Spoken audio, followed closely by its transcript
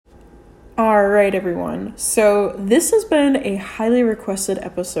All right, everyone. So this has been a highly requested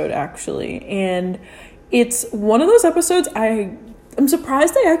episode, actually, and it's one of those episodes I'm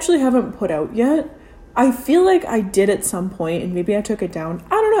surprised I actually haven't put out yet. I feel like I did at some point, and maybe I took it down.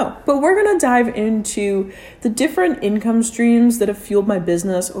 I don't know. But we're going to dive into the different income streams that have fueled my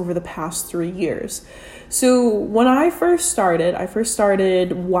business over the past 3 years. So when I first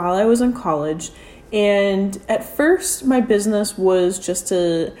started while I was in college, and at first my business was just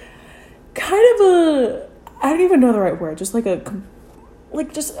I don't even know the right word, just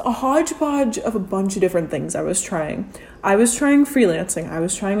just a hodgepodge of a bunch of different things I was trying. I was trying freelancing. I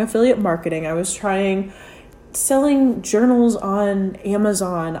was trying affiliate marketing. I was trying selling journals on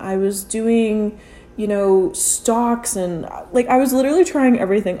Amazon. I was doing, stocks, and I was literally trying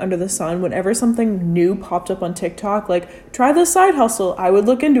everything under the sun. Whenever something new popped up on TikTok, try this side hustle, I would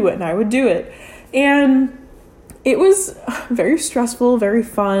look into it and I would do it. And it was very stressful, very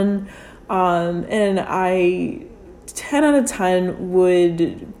fun. And I 10 out of 10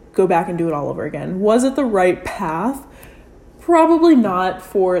 would go back and do it all over again. Was it the right path? Probably not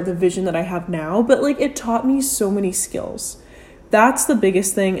for the vision that I have now, but it taught me so many skills. That's the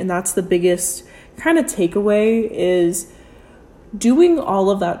biggest thing, and that's the biggest kind of takeaway is doing all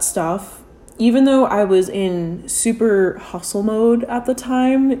of that stuff. Even though I was in super hustle mode at the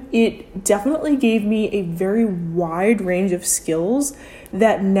time, it definitely gave me a very wide range of skills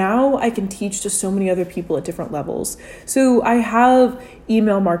that now I can teach to so many other people at different levels. So I have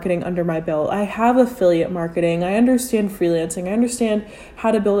email marketing under my belt. I have affiliate marketing. I understand freelancing. I understand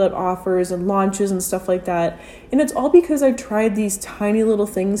how to build out offers and launches and stuff like that. And it's all because I tried these tiny little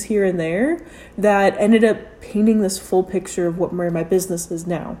things here and there that ended up painting this full picture of where my business is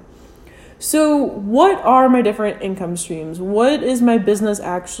now. So what are my different income streams? What is my business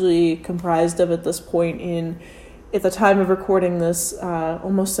actually comprised of at this point at the time of recording this,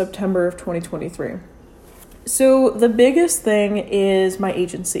 almost September of 2023? So the biggest thing is my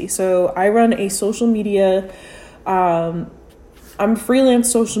agency. So I run a social media, I'm a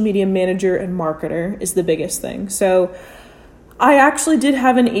freelance social media manager and marketer is the biggest thing. So I actually did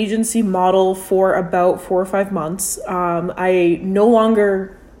have an agency model for about 4 or 5 months. I no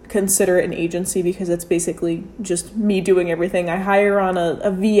longer consider it an agency because it's basically just me doing everything. I hire on a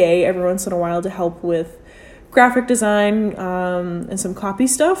VA every once in a while to help with graphic design and some copy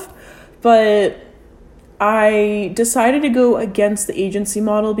stuff. But I decided to go against the agency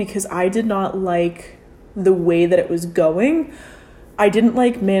model because I did not like the way that it was going. I didn't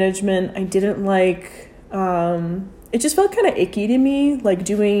like management. I didn't like, it just felt kind of icky to me,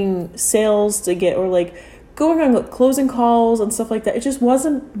 doing sales to get, or going on closing calls and stuff like that. It just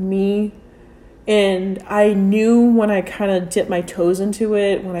wasn't me. And I knew when I kind of dipped my toes into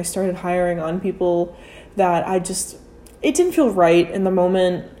it, when I started hiring on people, that it didn't feel right in the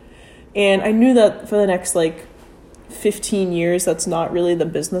moment. And I knew that for the next 15 years, that's not really the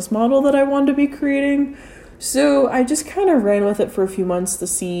business model that I wanted to be creating. So I just kind of ran with it for a few months to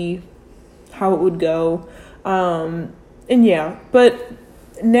see how it would go. And yeah, but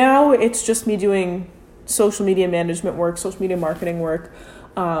now it's just me doing social media management work, social media marketing work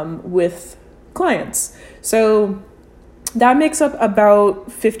with clients. So that makes up about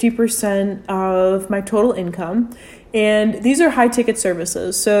 50% of my total income. And these are high ticket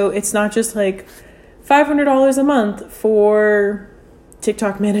services. So it's not just $500 a month for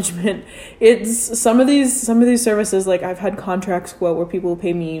TikTok management. It's some of these services, I've had contracts where people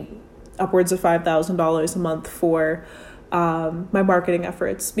pay me upwards of $5,000 a month for my marketing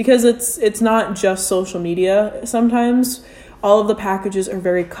efforts, because it's not just social media. Sometimes all of the packages are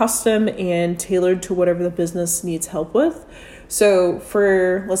very custom and tailored to whatever the business needs help with. So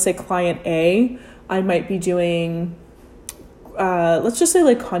for, let's say, client A, I might be doing, let's just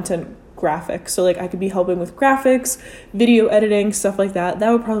say content graphics. So I could be helping with graphics, video editing, stuff like that.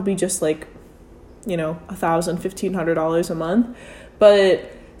 That would probably be just $1,000-$1,500 a month.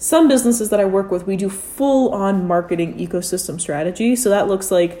 But some businesses that I work with, we do full-on marketing ecosystem strategy. So that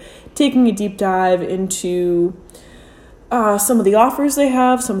looks like taking a deep dive into some of the offers they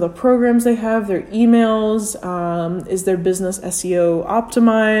have, some of the programs they have, their emails, is their business SEO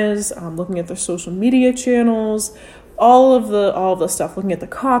optimized, looking at their social media channels, all of the stuff, looking at the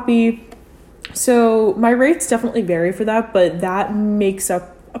copy. So my rates definitely vary for that, but that makes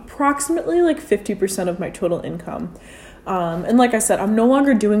up approximately 50% of my total income. And like I said, I'm no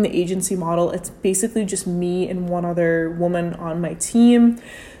longer doing the agency model. It's basically just me and one other woman on my team.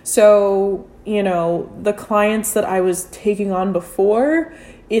 So, the clients that I was taking on before,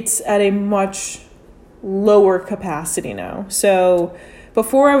 it's at a much lower capacity now. So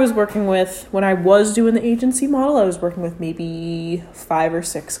Before when I was doing the agency model, I was working with maybe 5 or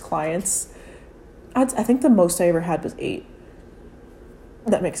 6 clients. I think the most I ever had was 8.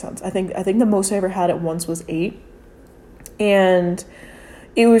 That makes sense. I think the most I ever had at once was 8. And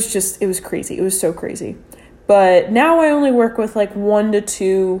it was crazy. It was so crazy. But now I only work with like 1 to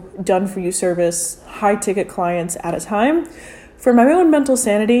 2 done for you service, high ticket clients at a time for my own mental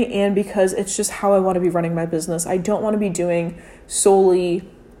sanity, and because it's just how I want to be running my business. I don't want to be doing solely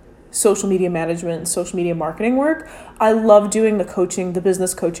social media management, social media marketing work. I love doing the coaching, the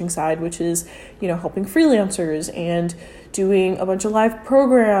business coaching side, which is, helping freelancers and doing a bunch of live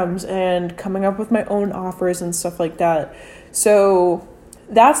programs and coming up with my own offers and stuff like that. So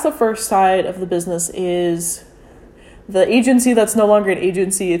that's the first side of the business, is the agency that's no longer an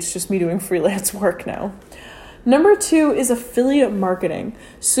agency. It's just me doing freelance work now. Number 2 is affiliate marketing.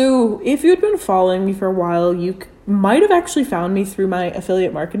 So if you'd been following me for a while, you might have actually found me through my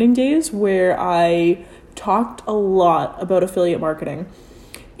affiliate marketing days, where I talked a lot about affiliate marketing.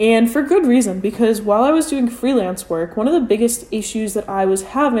 And for good reason, because while I was doing freelance work, one of the biggest issues that I was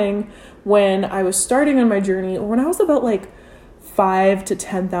having when I was starting on my journey, or when I was about like $5,000 to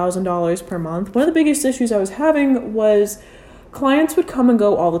 $10,000 per month, one of the biggest issues I was having was clients would come and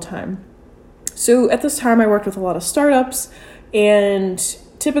go all the time. So at this time, I worked with a lot of startups, and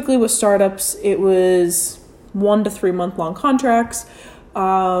typically with startups, it was 1 to 3 month long contracts,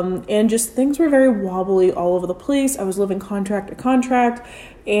 and just things were very wobbly all over the place. I was living contract to contract,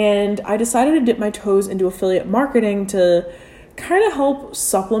 and I decided to dip my toes into affiliate marketing to kind of help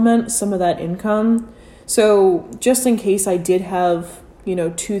supplement some of that income. So just in case I did have,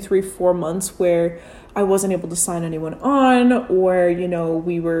 2, 3, 4 months where I wasn't able to sign anyone on, or,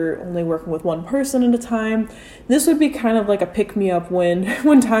 we were only working with one person at a time, this would be kind of like a pick-me-up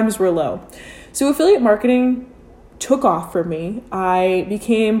when times were low. So affiliate marketing took off for me. I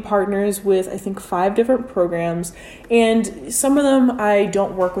became partners with, I think, 5 different programs, and some of them I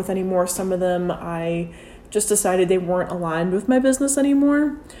don't work with anymore. Some of them I just decided they weren't aligned with my business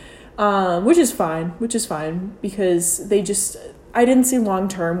anymore, which is fine, because I didn't see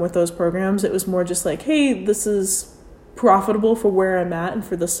long-term with those programs. It was more just like, hey, this is profitable for where I'm at and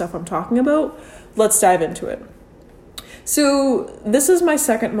for the stuff I'm talking about. Let's dive into it. So this is my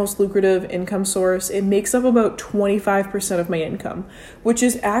second most lucrative income source. It makes up about 25% of my income, which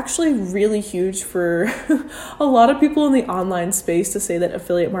is actually really huge for a lot of people in the online space to say that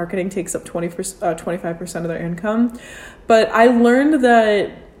affiliate marketing takes up 25% of their income. But I learned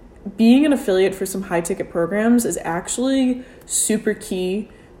that being an affiliate for some high ticket programs is actually super key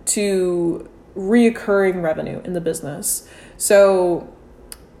to reoccurring revenue in the business. So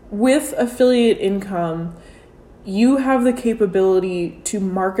with affiliate income, you have the capability to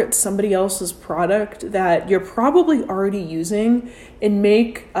market somebody else's product that you're probably already using and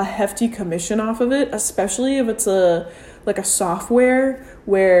make a hefty commission off of it, especially if it's a software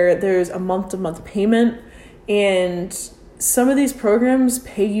where there's a month-to-month payment. And some of these programs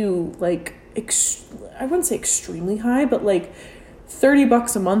pay you I wouldn't say extremely high, but like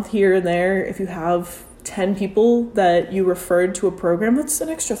 $30 a month here and there. If you have 10 people that you referred to a program, that's an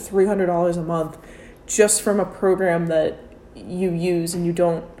extra $300 a month just from a program that you use and you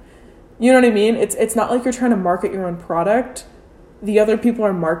don't, you know what I mean? It's not like you're trying to market your own product. The other people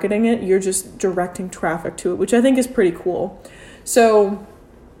are marketing it. You're just directing traffic to it, which I think is pretty cool. So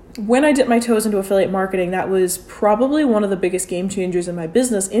when I dipped my toes into affiliate marketing, that was probably one of the biggest game changers in my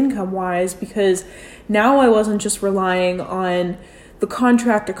business income-wise, because now I wasn't just relying on the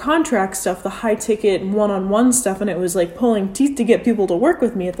contract-to-contract stuff, the high-ticket one-on-one stuff, and it was like pulling teeth to get people to work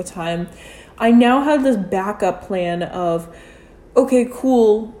with me at the time. I now have this backup plan of, okay,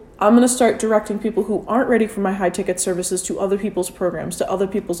 cool, I'm going to start directing people who aren't ready for my high-ticket services to other people's programs, to other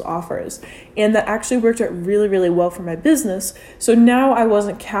people's offers. And that actually worked out really, really well for my business. So now I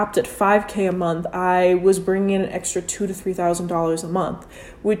wasn't capped at $5,000 a month. I was bringing in an extra $2,000 to $3,000 a month,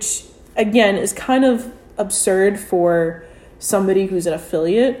 which, again, is kind of absurd for somebody who's an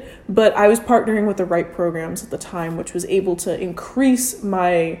affiliate. But I was partnering with the right programs at the time, which was able to increase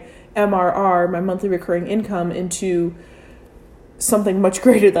my MRR, my monthly recurring income, into something much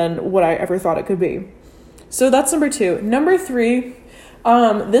greater than what I ever thought it could be. So that's number 2. Number 3,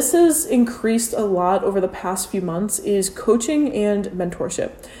 this has increased a lot over the past few months, is coaching and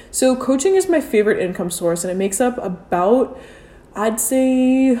mentorship. So coaching is my favorite income source, and it makes up about, I'd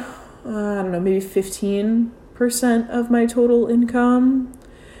say, maybe 15% of my total income.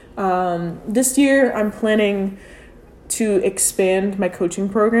 This year I'm planning to expand my coaching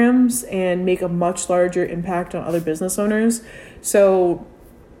programs and make a much larger impact on other business owners. So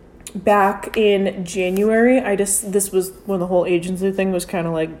back in January, this was when the whole agency thing was kind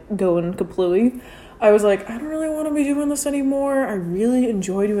of like going completely. I was like, I don't really want to be doing this anymore. I really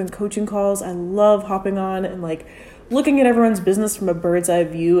enjoy doing coaching calls. I love hopping on and like looking at everyone's business from a bird's eye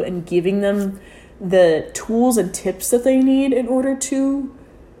view and giving them the tools and tips that they need in order to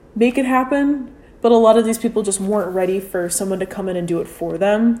make it happen. But a lot of these people just weren't ready for someone to come in and do it for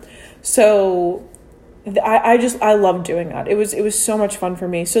them. So I love doing that. It was so much fun for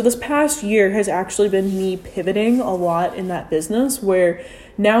me. So this past year has actually been me pivoting a lot in that business, where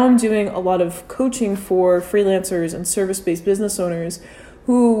now I'm doing a lot of coaching for freelancers and service-based business owners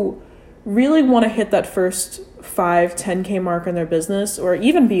who really want to hit that first 5-10K mark in their business, or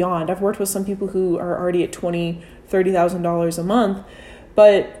even beyond. I've worked with some people who are already at $20,000-$30,000 a month,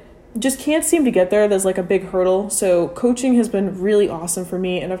 but just can't seem to get there. There's like a big hurdle. So coaching has been really awesome for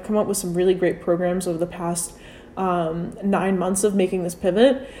me, and I've come up with some really great programs over the past 9 months of making this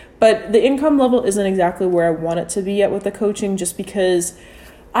pivot. But the income level isn't exactly where I want it to be yet with the coaching, just because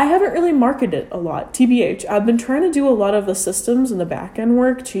I haven't really marketed it a lot. TBH, I've been trying to do a lot of the systems and the back end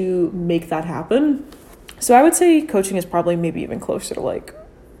work to make that happen. So I would say coaching is probably maybe even closer to like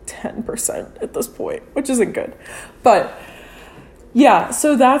 10% at this point, which isn't good. But yeah,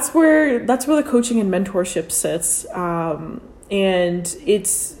 so that's where the coaching and mentorship sits. And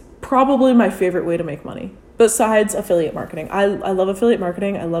it's probably my favorite way to make money besides affiliate marketing. I love affiliate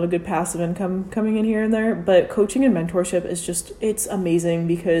marketing. I love a good passive income coming in here and there, but coaching and mentorship is just, it's amazing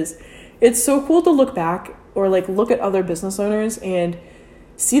because it's so cool to look back or like look at other business owners and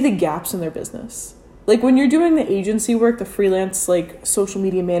see the gaps in their business. Like when you're doing the agency work, the freelance, like social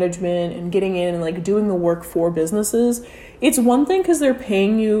media management and getting in and like doing the work for businesses, it's one thing because they're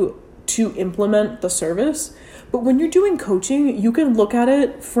paying you to implement the service. But when you're doing coaching, you can look at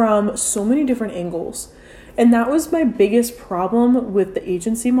it from so many different angles. And that was my biggest problem with the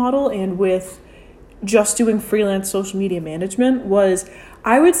agency model and with just doing freelance social media management was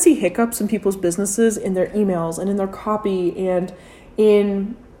I would see hiccups in people's businesses in their emails and in their copy and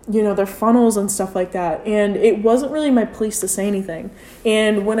in, you know, their funnels and stuff like that. And it wasn't really my place to say anything.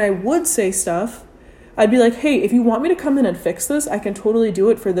 And when I would say stuff, I'd be like, hey, if you want me to come in and fix this, I can totally do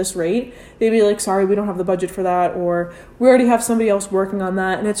it for this rate. They'd be like, sorry, we don't have the budget for that. Or we already have somebody else working on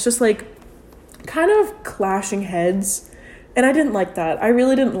that. And it's just like kind of clashing heads. And I didn't like that. I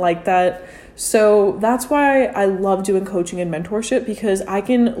really didn't like that. So that's why I love doing coaching and mentorship, because I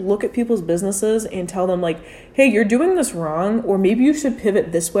can look at people's businesses and tell them like, hey, you're doing this wrong, or maybe you should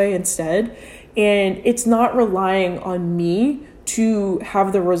pivot this way instead. And it's not relying on me to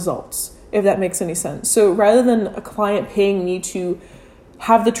have the results, if that makes any sense. So rather than a client paying me to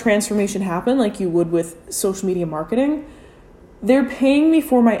have the transformation happen like you would with social media marketing, they're paying me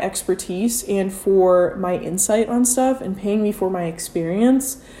for my expertise and for my insight on stuff and paying me for my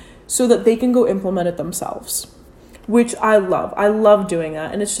experience so that they can go implement it themselves, which I love. I love doing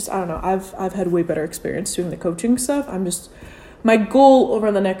that. And it's just, I don't know, I've had way better experience doing the coaching stuff. My goal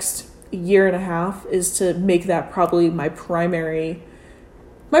over the next year and a half is to make that probably my primary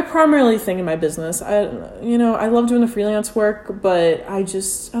thing in my business. I love doing the freelance work, but I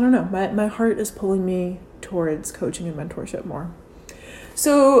don't know, my heart is pulling me towards coaching and mentorship more.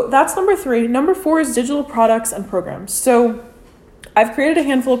 So that's number 3. Number 4 is digital products and programs. So I've created a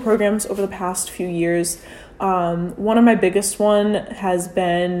handful of programs over the past few years. One of my biggest one has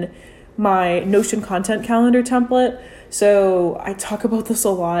been my Notion content calendar template. So I talk about this a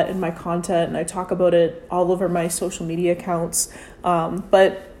lot in my content and I talk about it all over my social media accounts.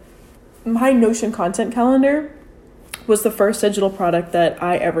 But my Notion content calendar was the first digital product that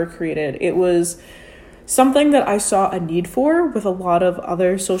I ever created. It was something that I saw a need for with a lot of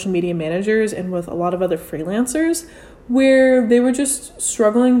other social media managers and with a lot of other freelancers, where they were just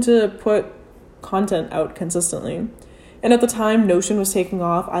struggling to put content out consistently. And at the time, Notion was taking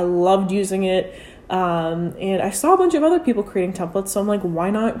off. I loved using it. And I saw a bunch of other people creating templates. So I'm like, why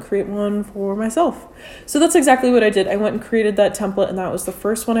not create one for myself? So that's exactly what I did. I went and created that template, and that was the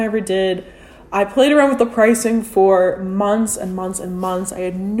first one I ever did. I played around with the pricing for months and months and months. I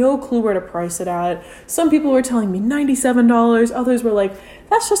had no clue where to price it at. Some people were telling me $97. Others were like,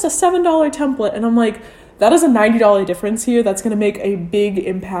 that's just a $7 template. And I'm like, that is a $90 difference here. That's going to make a big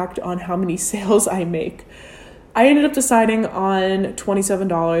impact on how many sales I make. I ended up deciding on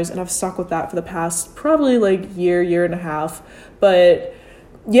 $27, and I've stuck with that for the past probably like year and a half. But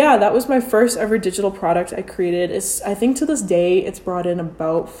yeah, that was my first ever digital product I created. I think to this day, it's brought in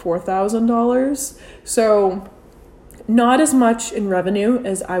about $4,000. So not as much in revenue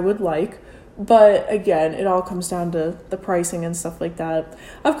as I would like, But again, it all comes down to the pricing and stuff like that.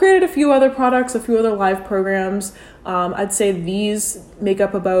 I've created a few other products, a few other live programs. I'd say these make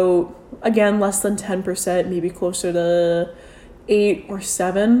up about, again, less than 10%, maybe closer to 8 or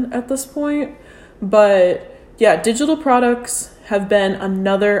 7 at this point. But yeah, digital products have been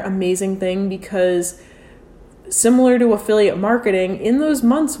another amazing thing because similar to affiliate marketing, in those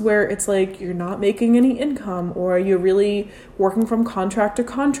months where it's like you're not making any income, or you're really working from contract to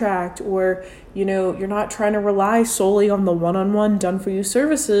contract, or you're not trying to rely solely on the one-on-one done for you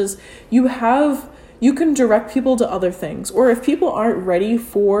services, you can direct people to other things. Or if people aren't ready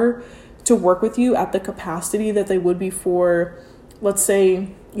to work with you at the capacity that they would be for, let's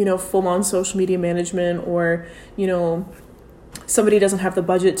say, full-on social media management, or somebody doesn't have the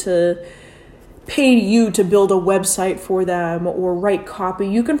budget to pay you to build a website for them or write copy,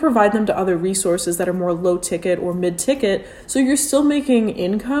 you can provide them to other resources that are more low ticket or mid ticket. So you're still making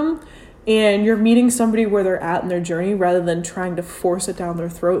income and you're meeting somebody where they're at in their journey, rather than trying to force it down their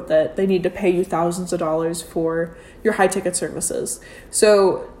throat that they need to pay you thousands of dollars for your high ticket services.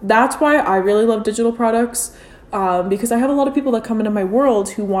 So that's why I really love digital products. Because I have a lot of people that come into my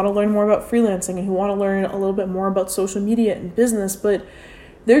world who want to learn more about freelancing and who want to learn a little bit more about social media and business, but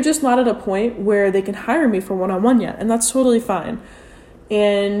they're just not at a point where they can hire me for one-on-one yet, and that's totally fine.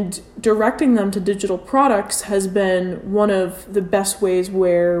 And directing them to digital products has been one of the best ways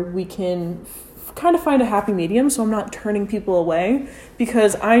where we can kind of find a happy medium, so I'm not turning people away,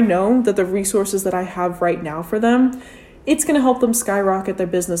 because I know that the resources that I have right now for them, it's going to help them skyrocket their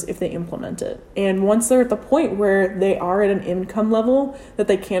business if they implement it. And once they're at the point where they are at an income level that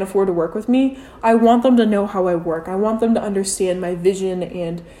they can't afford to work with me, I want them to know how I work. I want them to understand my vision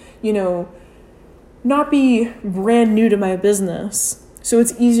and, not be brand new to my business. So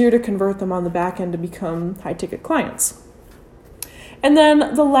it's easier to convert them on the back end to become high ticket clients. And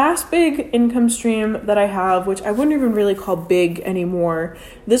then the last big income stream that I have, which I wouldn't even really call big anymore,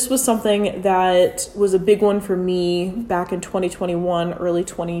 this was something that was a big one for me back in 2021, early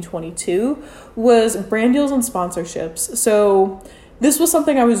 2022, was brand deals and sponsorships. So this was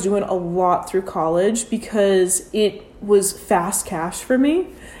something I was doing a lot through college because it was fast cash for me.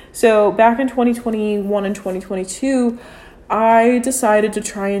 So back in 2021 and 2022, I decided to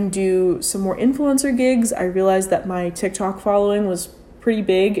try and do some more influencer gigs. I realized that my TikTok following was pretty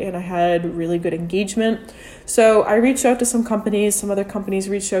big and I had really good engagement. So I reached out to some companies, some other companies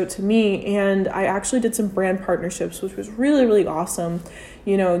reached out to me, and I actually did some brand partnerships, which was really, really awesome.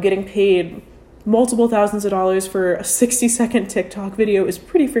 Getting paid multiple thousands of dollars for a 60-second TikTok video is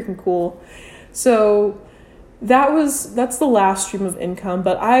pretty freaking cool. So that's the last stream of income,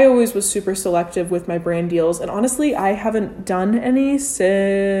 but I always was super selective with my brand deals, and honestly, I haven't done any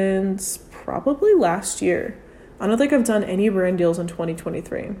since probably last year. I don't think I've done any brand deals in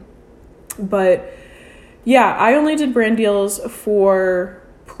 2023. But yeah, I only did brand deals for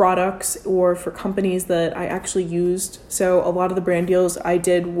products or for companies that I actually used. So a lot of the brand deals I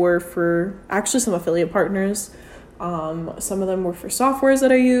did were for actually some affiliate partners. Some of them were for softwares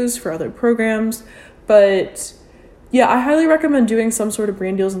that I use, for other programs. But yeah, I highly recommend doing some sort of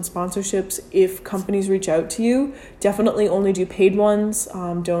brand deals and sponsorships if companies reach out to you. Definitely only do paid ones.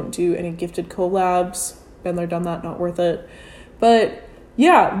 Don't do any gifted collabs. Been there, done that, not worth it. But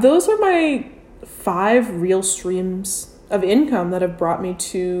yeah, those are my 5 real streams of income that have brought me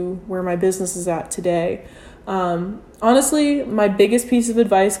to where my business is at today. Honestly, my biggest piece of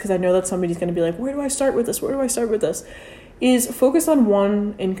advice, because I know that somebody's going to be like, where do I start with this? Where do I start with this? Is focus on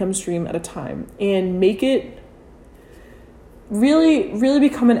one income stream at a time and make it really, really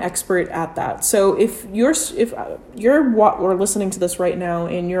become an expert at that. So if you're listening to this right now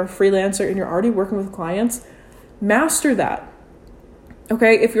and you're a freelancer and you're already working with clients, master that.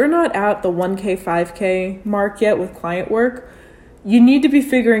 Okay, if you're not at the 1K, 5K mark yet with client work, you need to be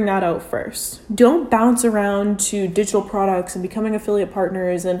figuring that out first. Don't bounce around to digital products and becoming affiliate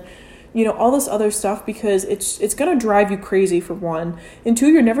partners and all this other stuff, because it's going to drive you crazy, for one, and 2,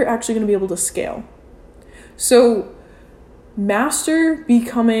 you're never actually going to be able to scale. So master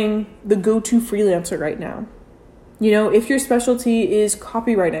becoming the go-to freelancer right now. If your specialty is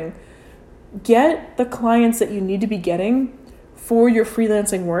copywriting, get the clients that you need to be getting for your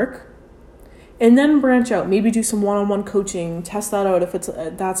freelancing work, and then branch out. Maybe do some one-on-one coaching, test that out if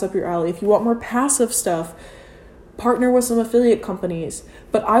that's up your alley. If you want more passive stuff, partner with some affiliate companies.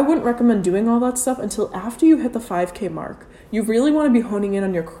 But I wouldn't recommend doing all that stuff until after you hit the 5K mark. You really want to be honing in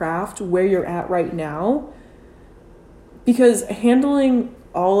on your craft where you're at right now, because handling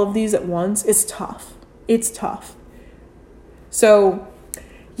all of these at once is tough. It's tough. So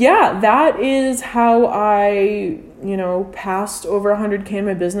yeah, that is how I passed over 100K in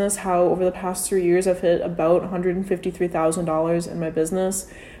my business, how over the past 3 years I've hit about $153,000 in my business.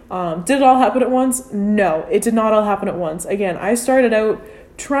 Did it all happen at once? No, it did not all happen at once. Again, I started out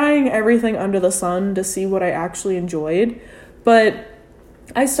trying everything under the sun to see what I actually enjoyed, but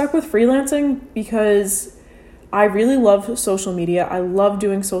I stuck with freelancing because I really love social media. I love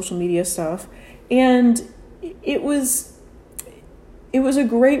doing social media stuff, and it was a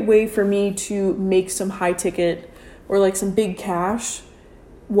great way for me to make some high ticket or like some big cash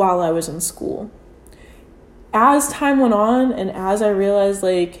while I was in school. As time went on and as I realized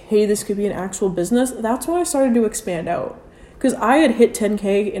like, hey, this could be an actual business, that's when I started to expand out. Because I had hit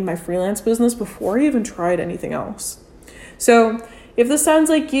 10K in my freelance business before I even tried anything else. So if this sounds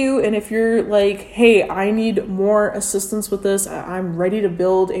like you, and if you're like, hey, I need more assistance with this, I'm ready to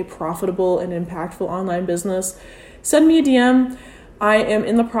build a profitable and impactful online business, send me a DM. I am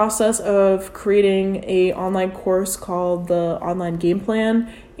in the process of creating an online course called the Online Game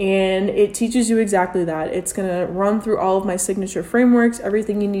Plan, and it teaches you exactly that. It's going to run through all of my signature frameworks,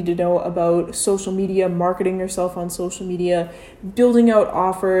 everything you need to know about social media, marketing yourself on social media, building out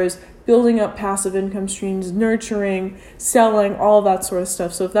offers, building up passive income streams, nurturing, selling, all of that sort of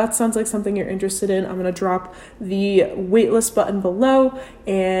stuff. So if that sounds like something you're interested in, I'm going to drop the waitlist button below.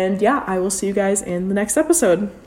 And yeah, I will see you guys in the next episode.